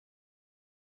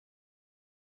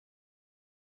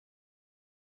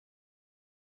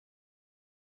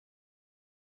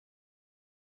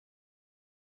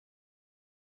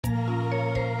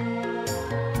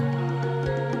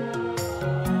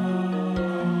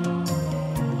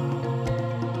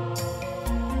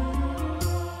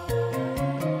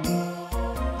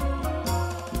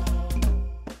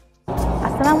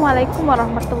Assalamu alaikum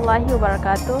warahmatullahi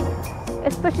wabarakatuh.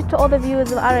 Especially to all the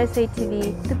viewers of RSA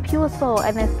TV, the pure soul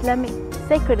and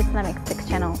sacred Islamic sex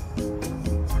channel.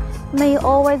 May you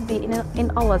always be in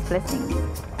Allah's blessings.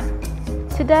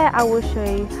 Today I will show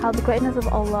you how the greatness of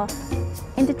Allah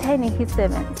entertaining His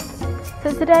servants.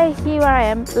 So today here I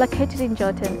am located in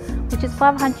Jordan, which is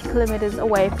 500 kilometers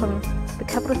away from the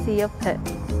capital city of Perth.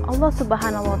 Allah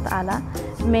subhanahu wa ta'ala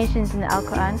mentions in the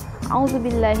Al-Quran, A'udhu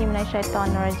billahi minash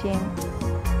shaitanir rajim.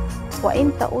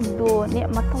 وَإِن تَعُدُّوا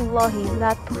نِعْمَةَ اللَّهِ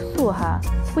لَا تُحْصُوهَا,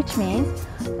 which means,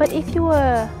 but if you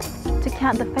were to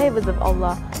count the favors of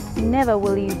Allah, never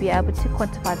will you be able to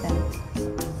quantify them.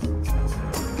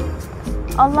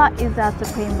 Allah is our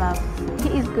supreme love.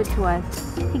 He is good to us.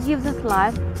 He gives us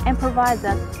life and provides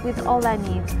us with all our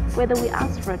needs, whether we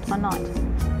ask for it or not.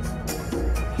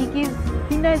 He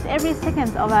knows every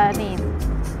second of our needs,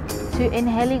 to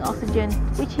inhaling oxygen,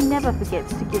 which He never forgets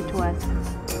to give to us.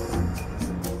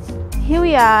 Here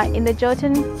we are in the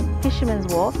Jordan Fisherman's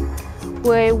Wharf,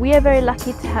 where we are very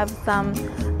lucky to have some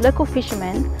local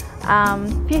fishermen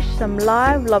fish some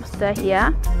live lobster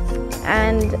here,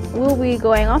 and we'll be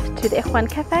going off to the Ikhwan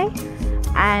Cafe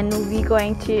and we'll be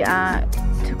going to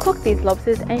cook these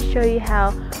lobsters and show you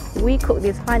how we cook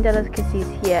these fine delicacies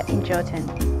here in Jordan.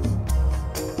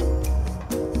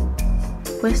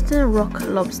 Western rock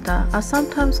lobster are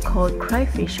sometimes called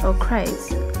crayfish or crays.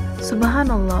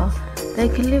 Subhanallah, they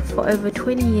can live for over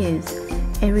 20 years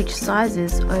and reach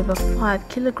sizes over 5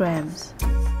 kilograms.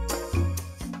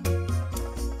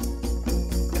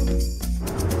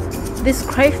 This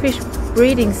crayfish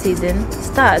breeding season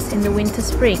starts in the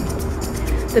winter-spring.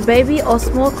 The baby or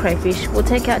small crayfish will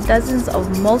take out dozens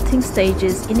of molting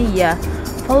stages in a year,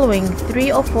 following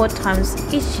 3 or 4 times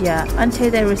each year until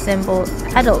they resemble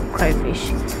adult crayfish,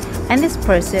 and this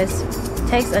process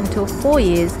takes until 4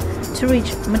 years to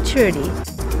reach maturity.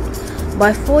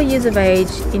 By 4 years of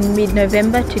age, in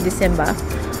mid-November to December,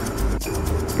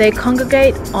 they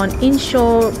congregate on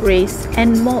inshore reefs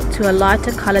and molt to a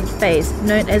lighter colored phase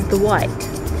known as the white.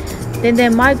 Then they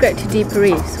migrate to deeper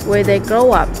reefs where they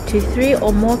grow up to 3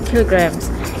 or more kilograms,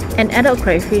 and adult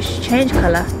crayfish change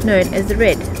color known as the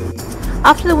red.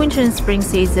 After the winter and spring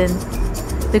season,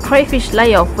 the crayfish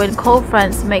lay off when cold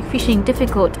fronts make fishing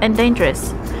difficult and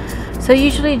dangerous. So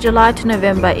usually July to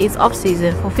November is off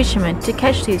season for fishermen to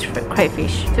catch these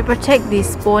crayfish to protect these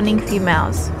spawning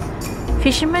females.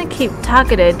 Fishermen keep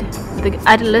targeted the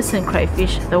adolescent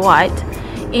crayfish, the white,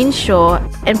 inshore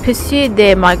and pursued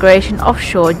their migration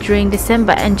offshore during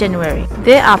December and January.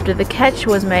 Thereafter the catch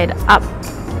was made up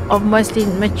of mostly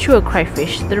mature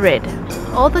crayfish, the red.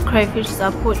 All the crayfish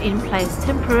are put in place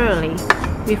temporarily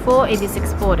before it is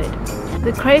exported.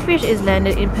 The crayfish is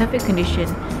landed in perfect condition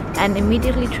and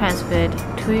immediately transferred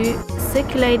to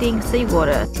circulating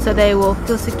seawater so they will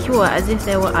feel secure as if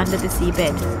they were under the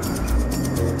seabed.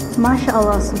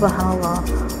 MashaAllah,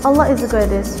 Subhanallah, Allah is the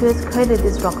greatest who has created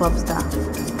this rock lobster.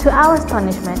 To our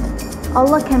astonishment,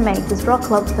 Allah can make this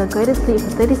rock lobster go to sleep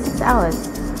for 36 hours.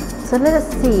 So let us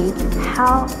see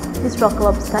how this rock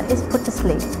lobster is put to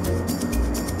sleep.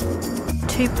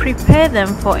 To prepare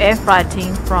them for air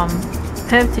freighting from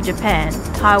Perth to Japan,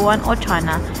 Taiwan or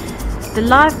China, the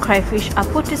live crayfish are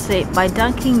put to sleep by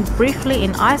dunking briefly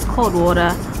in ice cold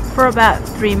water for about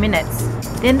 3 minutes.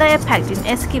 Then they are packed in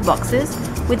esky boxes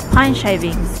with pine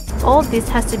shavings. All this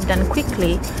has to be done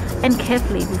quickly and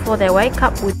carefully before they wake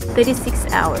up with 36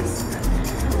 hours.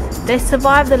 They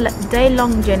survive the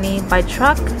day-long journey by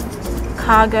truck,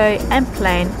 cargo and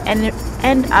plane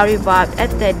and are revived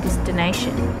at their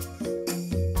destination.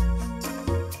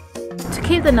 To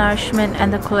keep the nourishment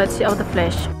and the quality of the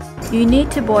flesh, you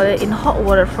need to boil it in hot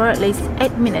water for at least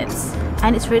 8 minutes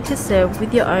and it's ready to serve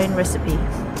with your own recipe.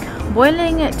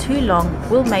 Boiling it too long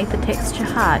will make the texture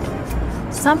hard.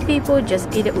 Some people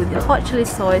just eat it with hot chili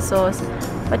soy sauce,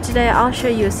 but today I'll show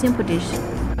you a simple dish.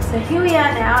 So here we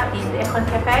are now in the Ikhwan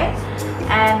Cafe,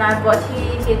 and I brought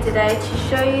you here today to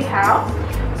show you how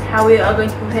we are going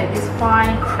to prepare this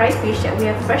fine crayfish that we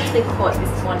have freshly caught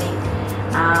this morning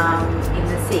in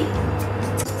the sea.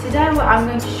 Today I'm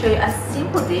going to show you a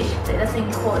simple dish that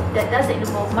doesn't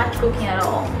involve much cooking at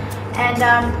all, and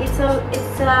it's a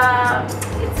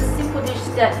simple dish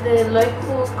that the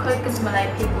local Caucus Malay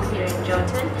people here in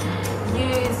Jordan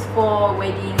use for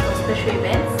weddings or special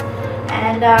events,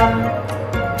 and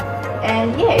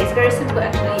yeah, it's very simple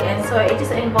actually. And so it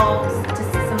just involves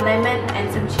just some lemon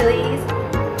and some chilies,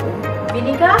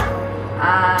 vinegar,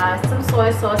 some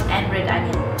soy sauce and red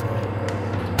onion.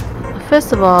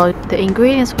 First of all, the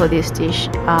ingredients for this dish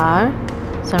are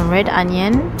some red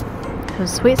onion, some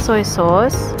sweet soy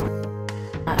sauce,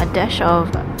 a dash of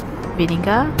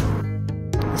vinegar,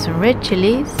 some red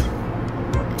chilies,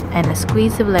 and a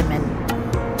squeeze of lemon,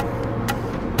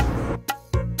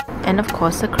 and of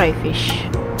course the crayfish.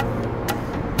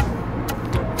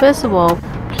 First of all,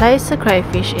 place the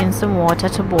crayfish in some water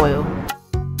to boil.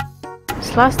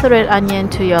 Slice the red onion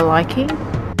to your liking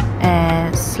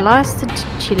and slice the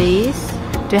chilies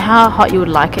to how hot you would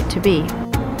like it to be.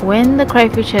 When the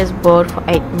crayfish has boiled for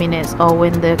 8 minutes or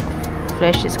when the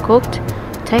flesh is cooked,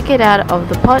 take it out of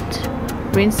the pot,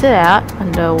 rinse it out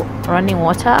under running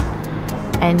water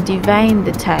and devein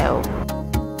the tail.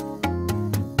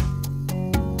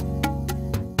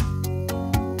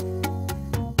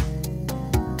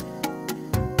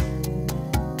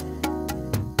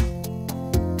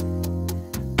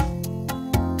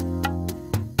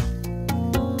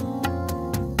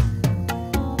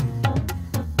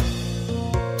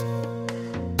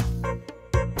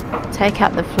 Take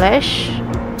out the flesh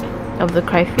of the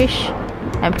crayfish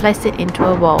and place it into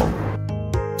a bowl.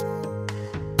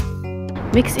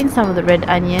 Mix in some of the red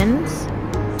onions,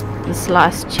 the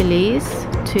sliced chilies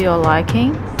to your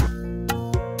liking,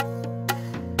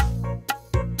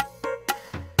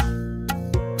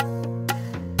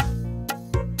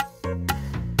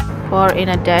 pour in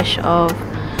a dash of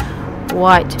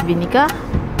white vinegar,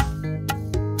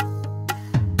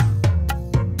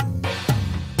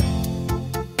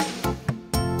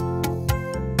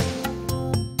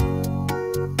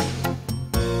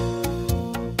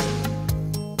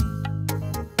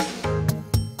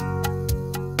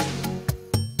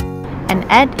 and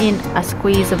add in a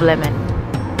squeeze of lemon,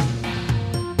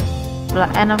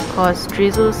 and of course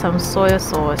drizzle some soy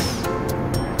sauce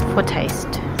for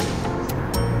taste.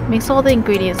 Mix all the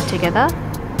ingredients together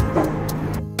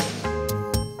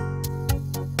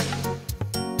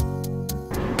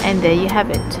and there you have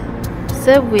it.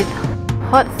 Serve with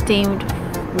hot steamed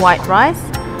white rice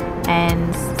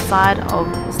and side of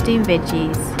steamed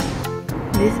veggies.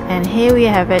 And here we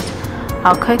have it,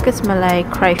 our Cocos Malay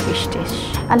crayfish dish.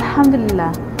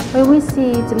 Alhamdulillah, when we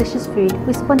see delicious food,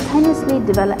 we spontaneously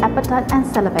develop appetite and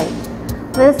salivate.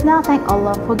 Let us now thank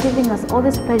Allah for giving us all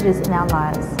these pleasures in our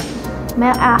lives. May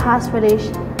our hearts relish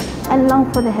and long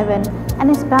for the heaven and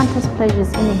His boundless pleasures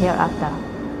in the hereafter.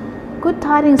 Good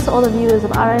tidings to all the viewers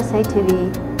of RSA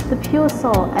TV, the pure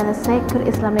soul and the sacred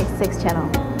Islamic sex channel.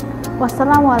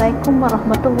 Wassalamu alaikum wa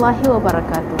rahmatullahi wa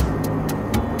barakatuh.